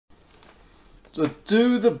So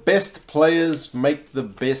do the best players make the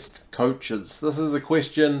best coaches? This is a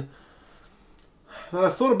question that I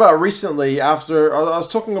thought about recently after I was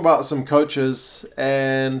talking about some coaches,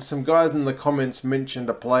 and some guys in the comments mentioned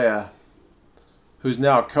a player who's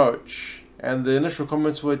now a coach. And the initial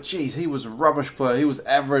comments were, geez, he was a rubbish player. He was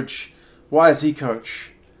average. Why is he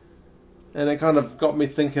coach? And it kind of got me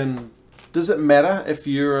thinking, does it matter if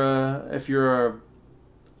you're a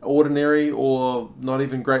ordinary or not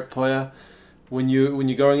even great player when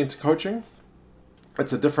you're going into coaching?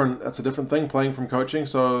 It's a different thing, playing from coaching.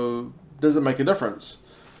 So does it make a difference?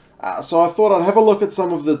 So I thought I'd have a look at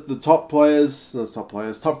some of the top coaches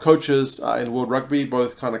in World Rugby,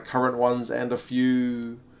 both kind of current ones and a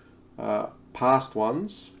few past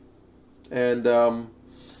ones, and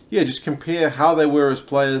yeah, just compare how they were as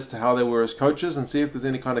players to how they were as coaches, and see if there's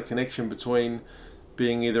any kind of connection between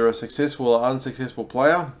being either a successful or unsuccessful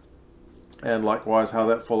player, and likewise how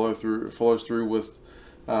that follows through with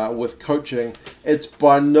coaching. It's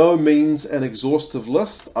by no means an exhaustive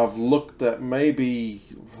list. I've looked at maybe,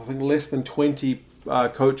 I think, less than 20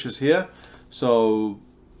 coaches here, so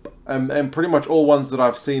and pretty much all ones that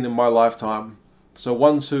I've seen in my lifetime. So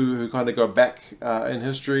ones who kind of go back in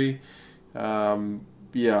history.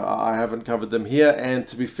 Yeah, I haven't covered them here. And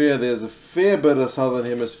to be fair, there's a fair bit of Southern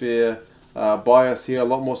Hemisphere bias here. A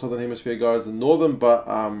lot more Southern Hemisphere guys than Northern, but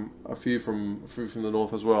a few from the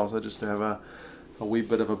North as well. So just to have a wee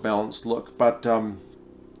bit of a balanced look. But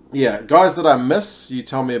yeah, guys that I miss, you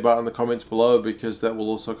tell me about in the comments below, because that will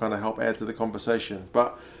also kind of help add to the conversation.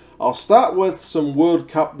 But I'll start with some World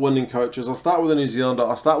Cup winning coaches. I'll start with a New Zealander.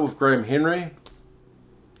 I'll start with Graham Henry,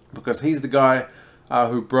 because he's the guy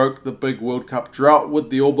who broke the big World Cup drought with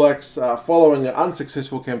the All Blacks following an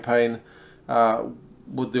unsuccessful campaign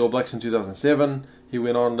with the All Blacks in 2007. He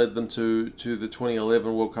went on, led them to the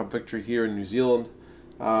 2011 World Cup victory here in New Zealand.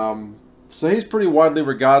 So he's pretty widely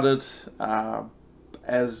regarded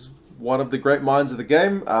as one of the great minds of the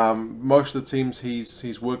game. Most of the teams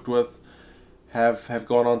he's worked with have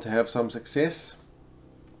gone on to have some success.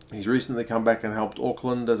 He's recently come back and helped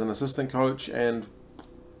Auckland as an assistant coach, and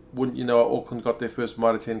wouldn't you know it, Auckland got their first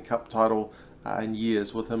Mitre 10 Cup title in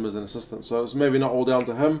years with him as an assistant. So it's maybe not all down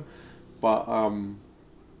to him, but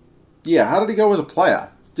yeah, how did he go as a player?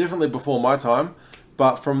 Definitely before my time,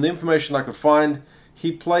 but from the information I could find,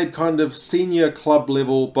 he played kind of senior club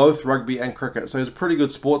level, both rugby and cricket. So he's a pretty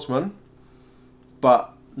good sportsman,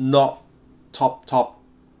 but not top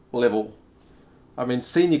level. I mean,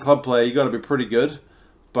 senior club player, you got to be pretty good,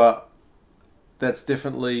 but that's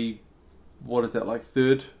definitely, what is that, like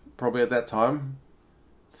third, probably at that time,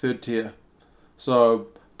 third tier. So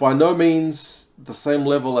by no means the same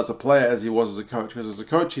level as a player as he was as a coach, because as a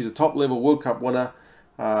coach he's a top level World Cup winner,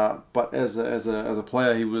 but as a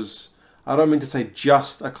player he was, I don't mean to say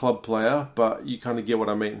just a club player, but you kind of get what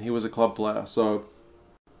I mean. He was a club player, so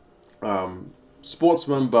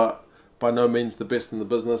sportsman, but by no means the best in the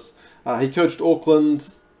business. He coached Auckland,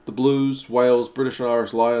 the Blues, Wales, British and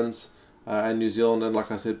Irish Lions, and New Zealand, and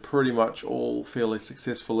like I said, pretty much all fairly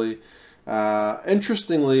successfully.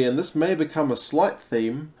 Interestingly, and this may become a slight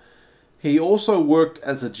theme, he also worked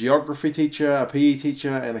as a geography teacher, a PE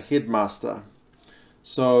teacher, and a headmaster.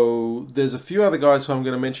 So there's a few other guys who I'm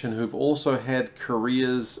going to mention who've also had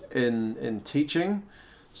careers in teaching.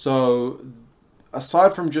 So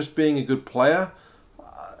aside from just being a good player,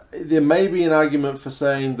 there may be an argument for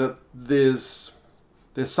saying that there's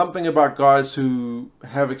something about guys who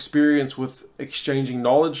have experience with exchanging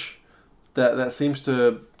knowledge that seems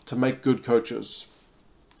to make good coaches.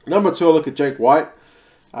 Number 2, I look at Jake White.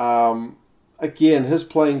 Again, his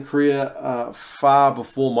playing career far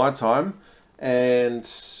before my time. And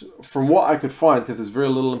from what I could find, because there's very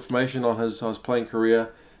little information on his playing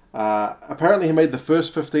career, apparently he made the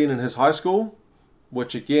first 15 in his high school,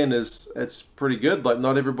 which again it's pretty good. Like,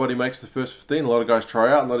 not everybody makes the first 15. A lot of guys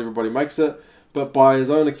try out, not everybody makes it. But by his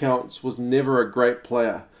own accounts, was never a great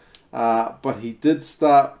player. But he did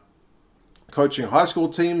start coaching high school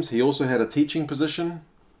teams. He also had a teaching position,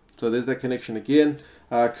 so there's that connection again.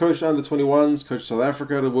 Coached under 21s, coached South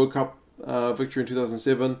Africa to World Cup victory in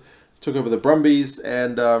 2007. Took over the Brumbies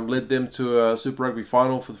and led them to a Super Rugby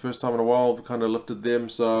final for the first time in a while. Kind of lifted them.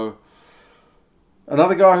 So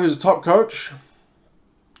another guy who's a top coach,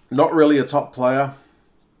 not really a top player,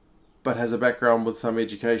 but has a background with some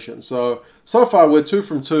education. So far we're 2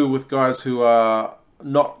 from 2 with guys who are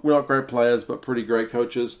not great players, but pretty great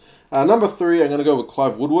coaches. Number 3, I'm going to go with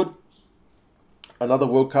Clive Woodward, another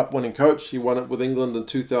World Cup winning coach. He won it with England in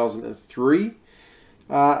 2003.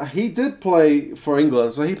 He did play for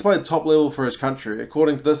England, so he played top level for his country.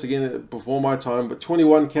 According to this, again, before my time, but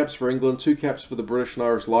 21 caps for England, 2 caps for the British and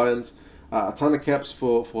Irish Lions, a ton of caps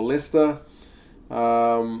for Leicester.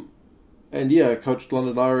 And yeah, coached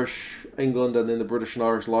London Irish, England, and then the British and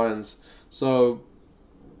Irish Lions. So,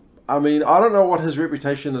 I mean, I don't know what his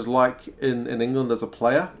reputation is like in England as a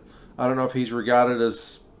player. I don't know if he's regarded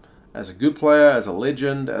as a good player, as a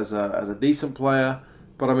legend, as a decent player.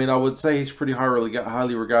 But I mean, I would say he's pretty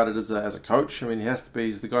highly regarded as a coach. I mean, he has to be.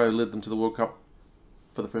 He's the guy who led them to the World Cup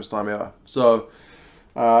for the first time ever. So,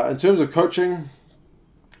 in terms of coaching,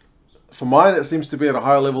 for mine, it seems to be at a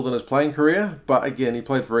higher level than his playing career. But again, he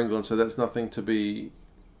played for England, so that's nothing to be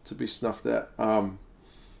snuffed at.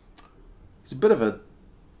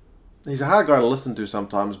 He's a hard guy to listen to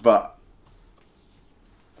sometimes, but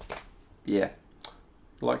yeah,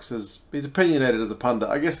 he's opinionated as a pundit.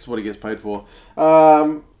 I guess that's what he gets paid for.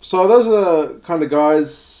 So those are the kind of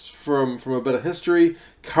guys from a bit of history.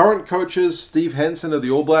 Current coaches: Steve Hansen of the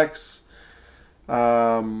All Blacks.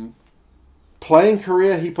 Playing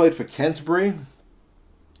career, he played for Canterbury.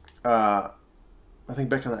 I think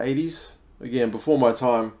back in the 80s. Again, before my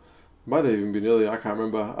time. Might have even been earlier, I can't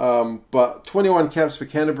remember. But 21 caps for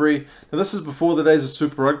Canterbury. Now this is before the days of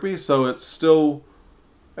Super Rugby, so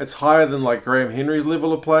it's higher than like Graham Henry's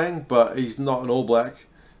level of playing, but he's not an All Black.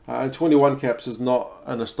 And 21 caps is not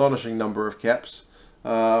an astonishing number of caps.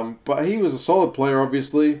 But he was a solid player,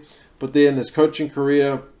 obviously. But then his coaching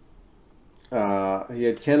career, he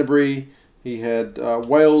had Canterbury, he had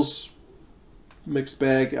Wales, mixed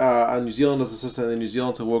bag, New Zealand as assistant in New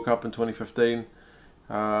Zealand to World Cup in 2015.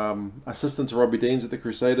 Assistant to Robbie Deans at the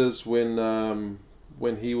Crusaders when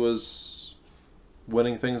he was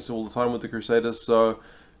winning things all the time with the Crusaders. So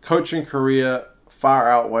coaching career far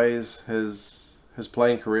outweighs his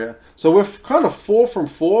playing career. So we're kind of 4 from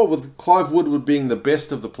 4 with Clive Woodward being the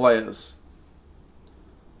best of the players.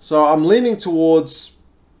 So I'm leaning towards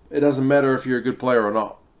it doesn't matter if you're a good player or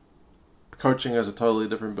not. Coaching is a totally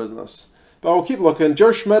different business. But we'll keep looking.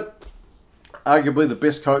 Joe Schmidt, arguably the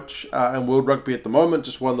best coach in World Rugby at the moment,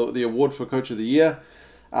 just won the award for Coach of the Year.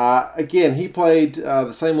 Again, he played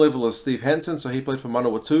the same level as Steve Hansen, so he played for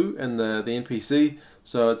Manawatu in the NPC.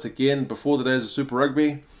 So it's again before the days of Super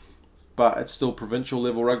Rugby, but it's still provincial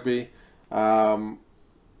level rugby. I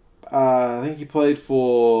think he played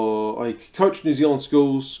he coached New Zealand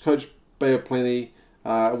schools, coached Bay of Plenty,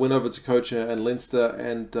 went over to coach in Leinster,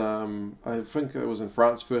 and I think it was in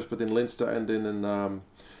France first, but then Leinster, and then in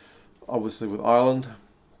obviously with Ireland.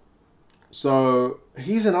 So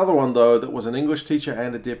he's another one though that was an English teacher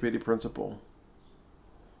and a deputy principal.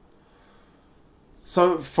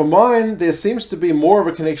 So for mine, there seems to be more of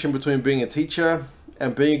a connection between being a teacher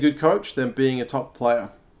and being a good coach than being a top player.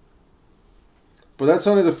 But that's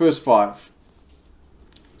only the first 5.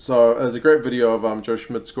 So there's a great video of Joe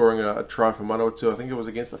Schmidt scoring a try for Manawatu. I think it was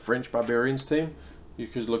against the French Barbarians team. You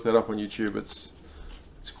could look that up on YouTube. It's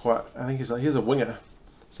quite. I think he's a winger.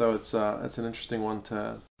 So it's an interesting one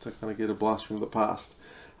to kind of get a blast from the past.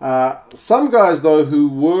 Some guys, though, who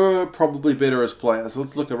were probably better as players.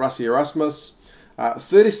 Let's look at Rassie Erasmus.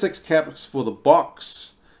 36 caps for the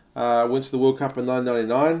Boks. Went to the World Cup in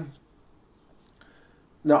 1999.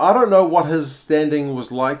 Now, I don't know what his standing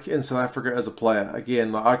was like in South Africa as a player.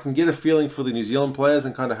 Again, I can get a feeling for the New Zealand players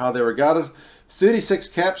and kind of how they're regarded. 36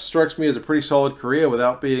 caps strikes me as a pretty solid career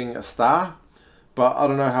without being a star. But I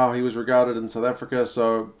don't know how he was regarded in South Africa,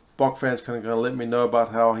 so Bok fans can kind of let me know about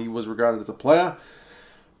how he was regarded as a player.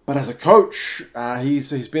 But as a coach,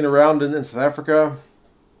 he's been around in South Africa.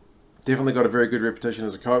 Definitely got a very good reputation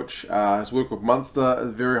as a coach. His work with Munster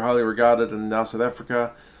is very highly regarded in now South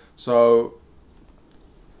Africa. So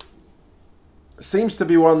seems to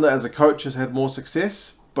be one that as a coach has had more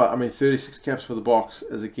success. But I mean, 36 caps for the Boks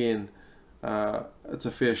is again, it's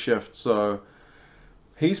a fair shift. So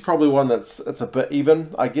he's probably one it's a bit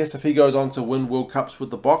even. I guess if he goes on to win World Cups with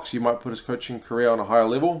the Boks, you might put his coaching career on a higher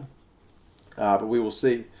level. But we will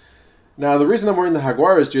see. Now, the reason I'm wearing the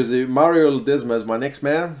Jaguares jersey, Mario Ledesma is my next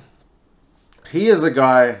man. He is a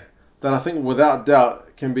guy that I think without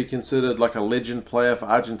doubt can be considered like a legend player for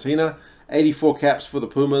Argentina. 84 caps for the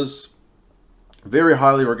Pumas. Very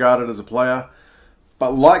highly regarded as a player,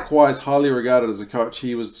 but likewise highly regarded as a coach.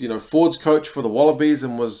 He was, Ford's coach for the Wallabies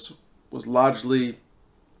and was largely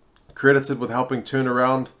credited with helping turn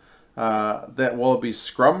around that Wallabies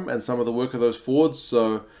scrum and some of the work of those Fords.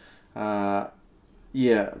 So,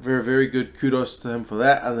 yeah, very, very good. Kudos to him for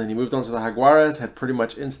that. And then he moved on to the Jaguares, had pretty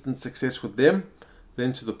much instant success with them.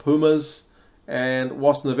 Then to the Pumas. And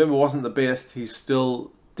whilst November wasn't the best, he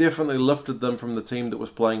still definitely lifted them from the team that was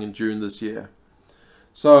playing in June this year.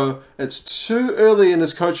 So it's too early in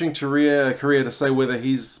his coaching career to say whether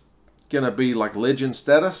he's going to be like legend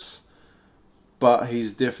status, but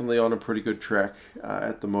he's definitely on a pretty good track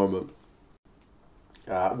at the moment.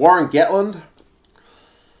 Warren Gatland.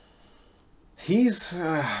 He's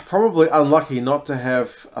probably unlucky not to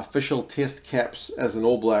have official test caps as an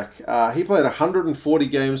All Black. He played 140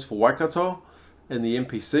 games for Waikato in the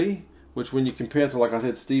NPC, which when you compare to, like I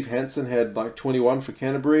said, Steve Hansen had like 21 for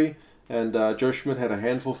Canterbury, and Joe Schmidt had a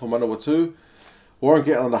handful for Manawatu. Warren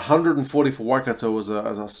Gatland, 140 for Waikato was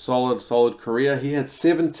a solid career. He had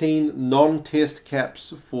 17 non-test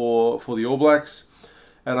caps for the All Blacks.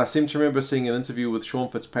 And I seem to remember seeing an interview with Sean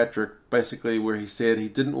Fitzpatrick, basically where he said he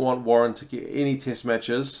didn't want Warren to get any test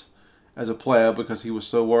matches as a player because he was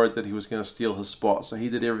so worried that he was going to steal his spot. So he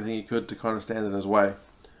did everything he could to kind of stand in his way.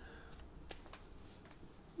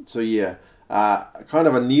 So yeah, kind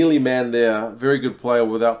of a Neely man there. Very good player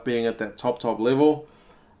without being at that top level.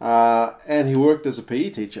 And he worked as a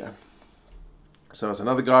PE teacher. So it's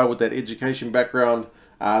another guy with that education background.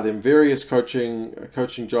 Then various coaching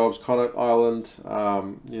jobs, Connaught Island,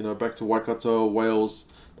 back to Waikato, Wales,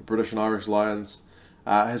 the British and Irish Lions.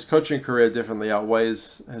 His coaching career definitely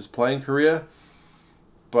outweighs his playing career,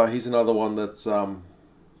 but he's another one that's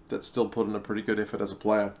still put in a pretty good effort as a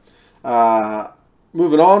player.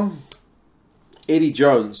 Moving on, Eddie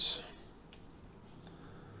Jones.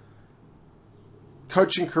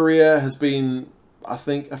 Coaching career has been, I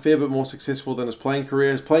think, a fair bit more successful than his playing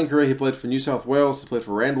career. His playing career, he played for New South Wales, he played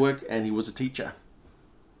for Randwick, and he was a teacher.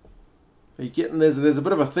 Are you getting there's a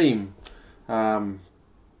bit of a theme. Yeah,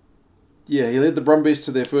 he led the Brumbies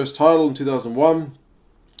to their first title in 2001.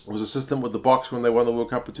 Was assistant with the Box when they won the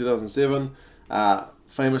World Cup in 2007.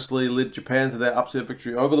 Famously led Japan to their upset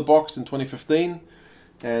victory over the Box in 2015.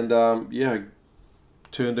 And yeah,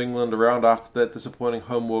 turned England around after that disappointing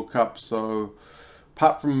home World Cup. So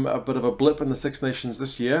apart from a bit of a blip in the Six Nations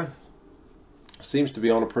this year, seems to be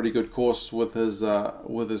on a pretty good course with his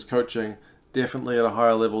coaching. Definitely at a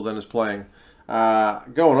higher level than his playing.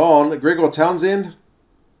 Going on, Gregor Townsend.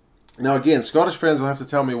 Now again, Scottish fans will have to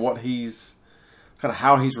tell me what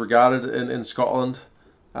how he's regarded in Scotland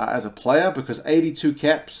as a player, because 82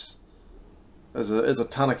 caps is a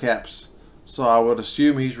ton of caps. So I would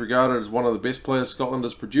assume he's regarded as one of the best players Scotland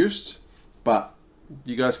has produced. But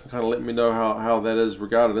you guys can kind of let me know how that is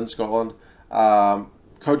regarded in Scotland.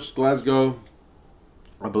 Coached Glasgow.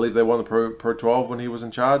 I believe they won the Pro 12 when he was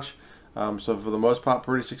in charge. So for the most part,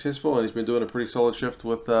 pretty successful, and he's been doing a pretty solid shift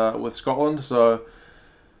with Scotland. So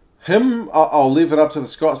him, I'll leave it up to the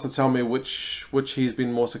Scots to tell me which he's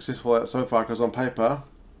been more successful at so far, because on paper,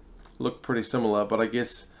 look pretty similar. But I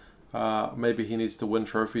guess maybe he needs to win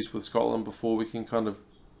trophies with Scotland before we can kind of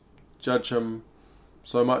judge him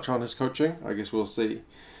so much on his coaching. I guess we'll see.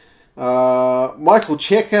 Michael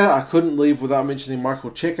Checker, I couldn't leave without mentioning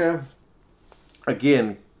Michael Checker.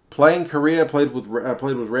 Again, playing career, played with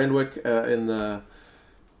Randwick in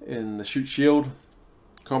the Shoot Shield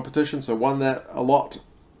competition, so won that a lot.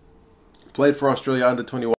 Played for Australia under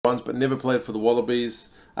 21s, but never played for the Wallabies.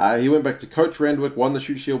 He went back to coach Randwick, won the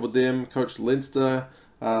Shoot Shield with them, coached Leinster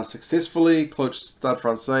successfully, coached Stade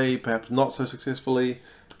Francais, perhaps not so successfully.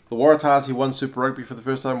 The Waratahs, he won Super Rugby for the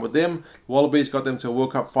first time with them. The Wallabies got them to a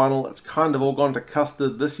World Cup final. It's kind of all gone to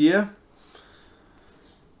custard this year.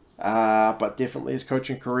 But definitely his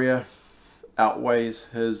coaching career outweighs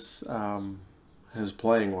his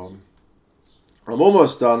playing one. I'm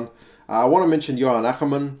almost done. I want to mention Johan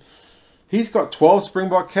Ackermann. He's got 12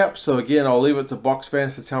 Springbok caps, so again, I'll leave it to Box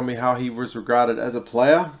fans to tell me how he was regarded as a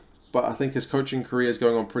player. But I think his coaching career is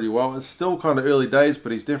going on pretty well. It's still kind of early days,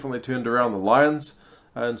 but he's definitely turned around the Lions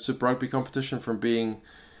in Super Rugby competition from being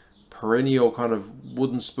perennial kind of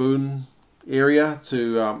wooden spoon area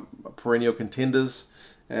to perennial contenders.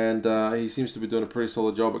 And he seems to be doing a pretty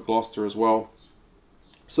solid job at Gloucester as well.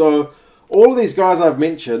 So all of these guys I've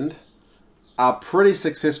mentioned are pretty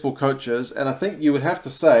successful coaches, and I think you would have to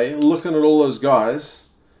say, looking at all those guys,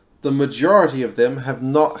 the majority of them have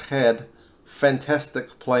not had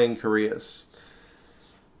fantastic playing careers.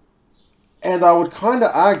 And I would kind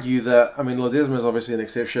of argue that, I mean, Ledesma is obviously an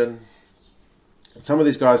exception. Some of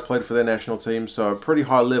these guys played for their national team, so pretty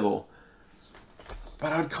high level.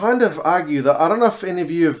 But I'd kind of argue that, I don't know if any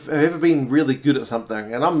of you have ever been really good at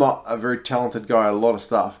something, and I'm not a very talented guy at a lot of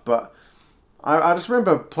stuff, but I just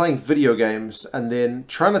remember playing video games and then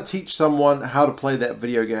trying to teach someone how to play that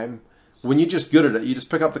video game. When you're just good at it, you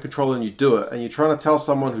just pick up the controller and you do it, and you're trying to tell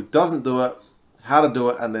someone who doesn't do it how to do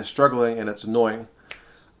it, and they're struggling and it's annoying.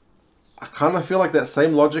 I kind of feel like that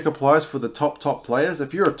same logic applies for the top players.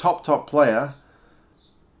 If you're a top player,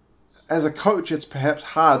 as a coach, it's perhaps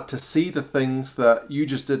hard to see the things that you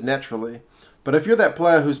just did naturally. But if you're that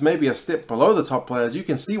player who's maybe a step below the top players, you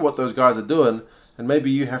can see what those guys are doing, and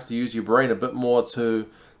maybe you have to use your brain a bit more to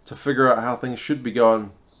figure out how things should be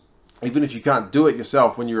going. even if you can't do it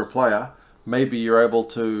yourself when you're a player, maybe you're able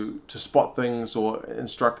to spot things or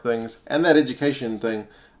instruct things. And that education thing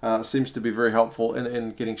seems to be very helpful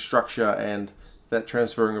in getting structure and that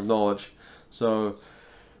transferring of knowledge. So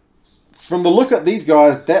from the look at these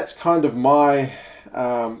guys, that's kind of my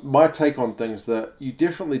my take on things, that you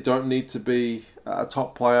definitely don't need to be a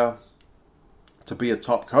top player to be a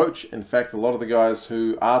top coach. In fact, a lot of the guys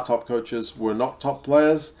who are top coaches were not top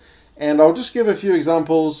players. And I'll just give a few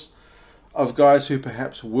examples of guys who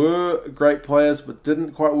perhaps were great players but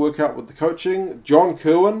didn't quite work out with the coaching. John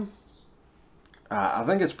Kirwan, I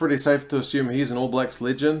think it's pretty safe to assume he's an All Blacks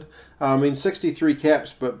legend. I mean, 63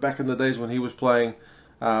 caps, but back in the days when he was playing,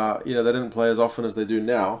 they didn't play as often as they do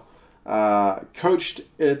now. Coached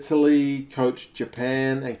Italy, coached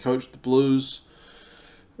Japan, and coached the Blues.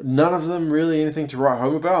 None of them really anything to write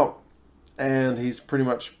home about. And he's pretty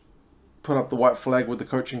much put up the white flag with the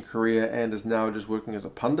coaching career and is now just working as a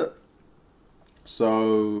pundit.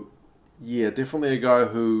 So, yeah, definitely a guy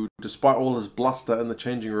who, despite all his bluster in the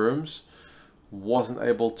changing rooms, wasn't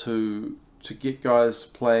able to get guys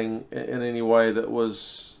playing in any way that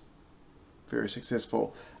was very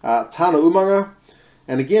successful. Tana Umaga,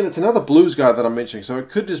 and again, it's another Blues guy that I'm mentioning. So it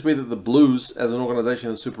could just be that the Blues as an organisation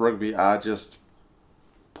in Super Rugby are just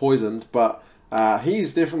poisoned, but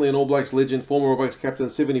he's definitely an All Blacks legend, former All Blacks captain,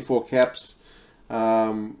 74 caps.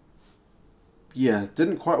 Didn't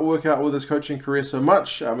quite work out with his coaching career so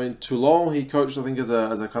much. I mean, Toulon he coached, I think, as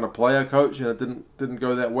a kind of player coach, and it didn't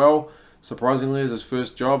go that well. Surprisingly, as his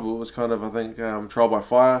first job, it was kind of, I think, trial by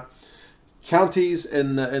fire. Counties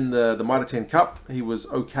in the Mitre 10 Cup, he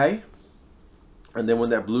was okay. And then when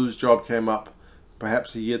that Blues job came up,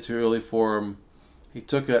 perhaps a year too early for him, he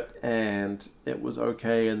took it and it was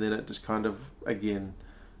okay, and then it just kind of, again,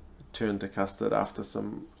 turned to custard after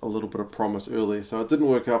a little bit of promise early. So it didn't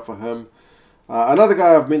work out for him. Another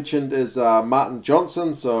guy I've mentioned is Martin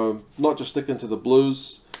Johnson, so not just sticking to the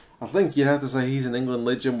Blues. I think you'd have to say he's an England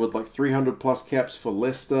legend with like 300 plus caps for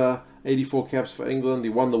Leicester, 84 caps for England. He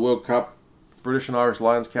won the World Cup, British and Irish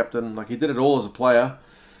Lions captain. Like, he did it all as a player.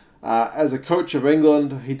 As a coach of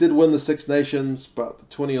England, he did win the Six Nations, but the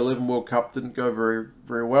 2011 World Cup didn't go very,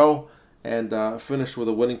 very well, and finished with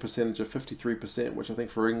a winning percentage of 53%, which I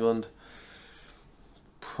think for England,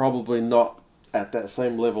 probably not at that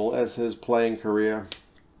same level as his playing career.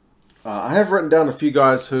 I have written down a few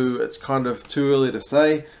guys who it's kind of too early to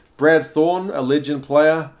say. Brad Thorne, a legend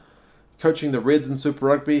player, coaching the Reds in Super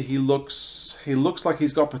Rugby. He looks like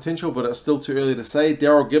he's got potential, but it's still too early to say.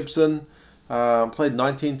 Daryl Gibson, played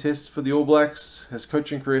 19 tests for the All Blacks. His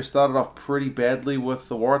coaching career started off pretty badly with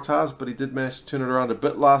the Waratahs, but he did manage to turn it around a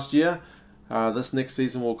bit last year. This next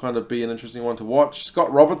season will kind of be an interesting one to watch.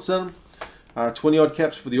 Scott Robertson, 20-odd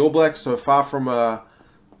caps for the All Blacks, so far from a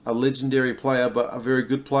legendary player, but a very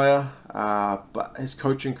good player. But his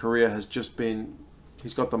coaching career has just been,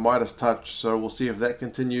 he's got the Midas touch, so we'll see if that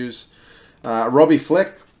continues. Robbie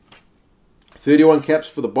Fleck, 31 caps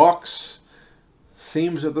for the Box.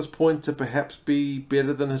 Seems at this point to perhaps be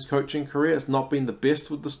better than his coaching career. It's not been the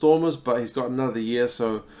best with the Stormers, but he's got another year,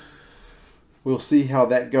 so we'll see how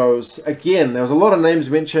that goes. Again, there was a lot of names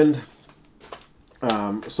mentioned.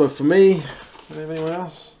 So for me, anyone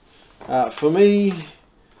else? For me,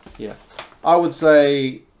 yeah, I would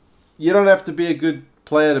say you don't have to be a good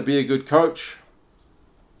player to be a good coach.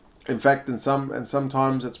 In fact,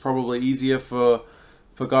 sometimes it's probably easier for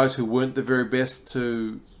guys who weren't the very best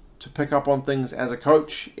to pick up on things as a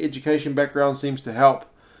coach. Education background seems to help.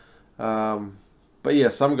 But yeah,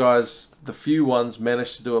 some guys, the few ones,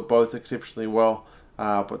 manage to do it both exceptionally well.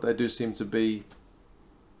 But they do seem to be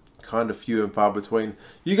kind of few and far between.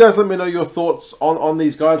 You guys let me know your thoughts on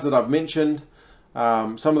these guys that I've mentioned.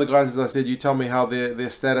 Some of the guys, as I said, you tell me how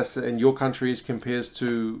their status in your countries compares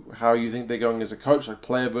to how you think they're going as a coach, like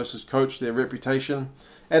player versus coach, their reputation.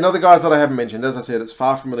 And other guys that I haven't mentioned. As I said, it's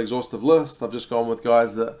far from an exhaustive list. I've just gone with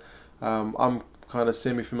guys that I'm kind of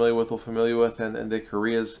semi-familiar with or familiar with, and their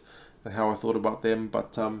careers and how I thought about them.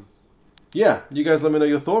 But yeah, you guys let me know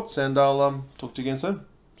your thoughts, and I'll talk to you again soon.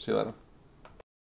 See you later.